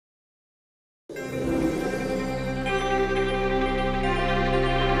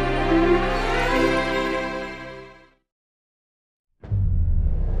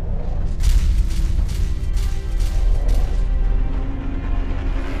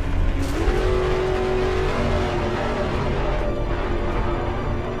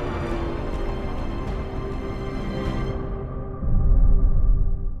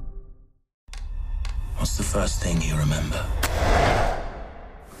What's the first thing you remember?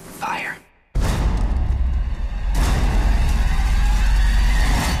 Fire.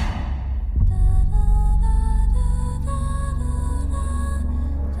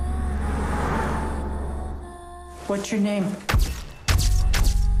 What's your name?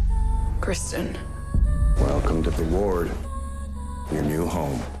 Kristen. Welcome to the ward, your new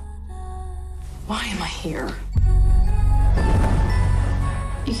home. Why am I here?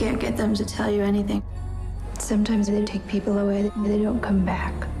 You can't get them to tell you anything. Sometimes they take people away and they don't come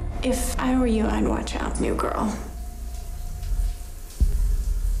back. If I were you, I'd watch out, new girl.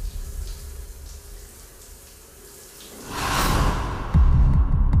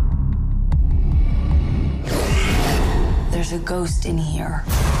 There's a ghost in here.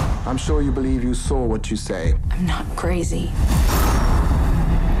 I'm sure you believe you saw what you say. I'm not crazy.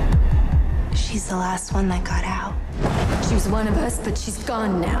 She's the last one that got out. She was one of us, but she's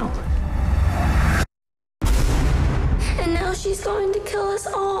gone now. And now she's going to kill us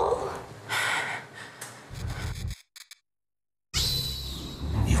all.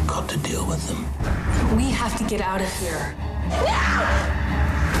 You've got to deal with them. We have to get out of here.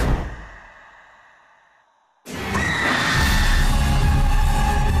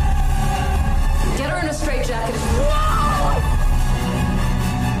 Get her in a straitjacket.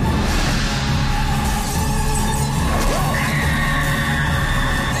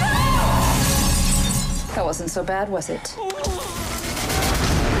 That wasn't so bad, was it?